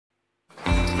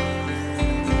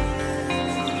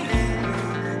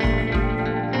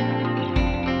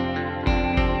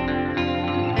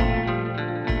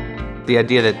The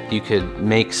idea that you could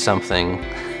make something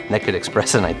that could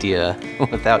express an idea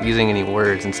without using any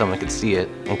words and someone could see it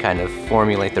and kind of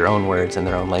formulate their own words and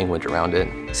their own language around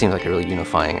it seems like a really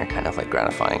unifying or kind of like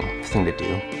gratifying thing to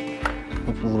do.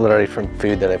 Literally from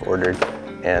food that I've ordered,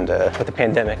 and with the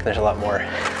pandemic there's a lot more.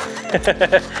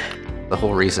 The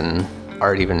whole reason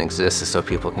art even exists is so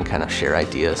people can kind of share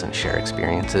ideas and share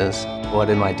experiences. What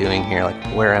am I doing here? Like,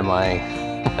 where am I?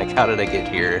 Like, how did I get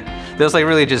here? Those like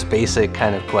really just basic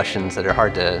kind of questions that are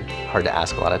hard to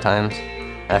ask a lot of times.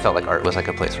 And I felt like art was like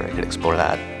a place where I could explore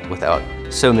that without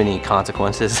so many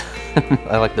consequences.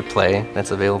 I like the play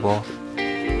that's available.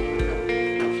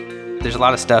 There's a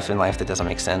lot of stuff in life that doesn't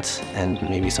make sense, and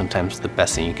maybe sometimes the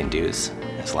best thing you can do is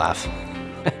laugh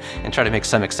and try to make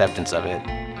some acceptance of it.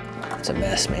 It's a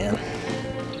mess, man.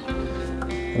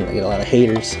 I'm gonna get a lot of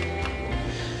haters.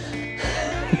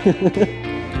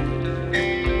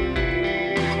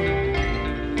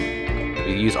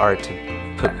 We use art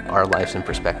to put our lives in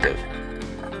perspective.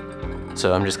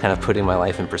 So I'm just kind of putting my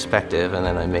life in perspective, and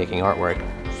then I'm making artwork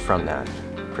from that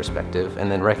perspective,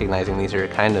 and then recognizing these are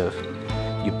kind of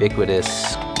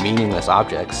ubiquitous, meaningless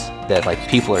objects that like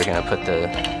people are gonna put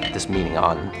this meaning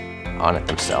on it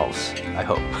themselves, I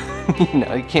hope. You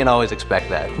know, you can't always expect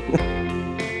that.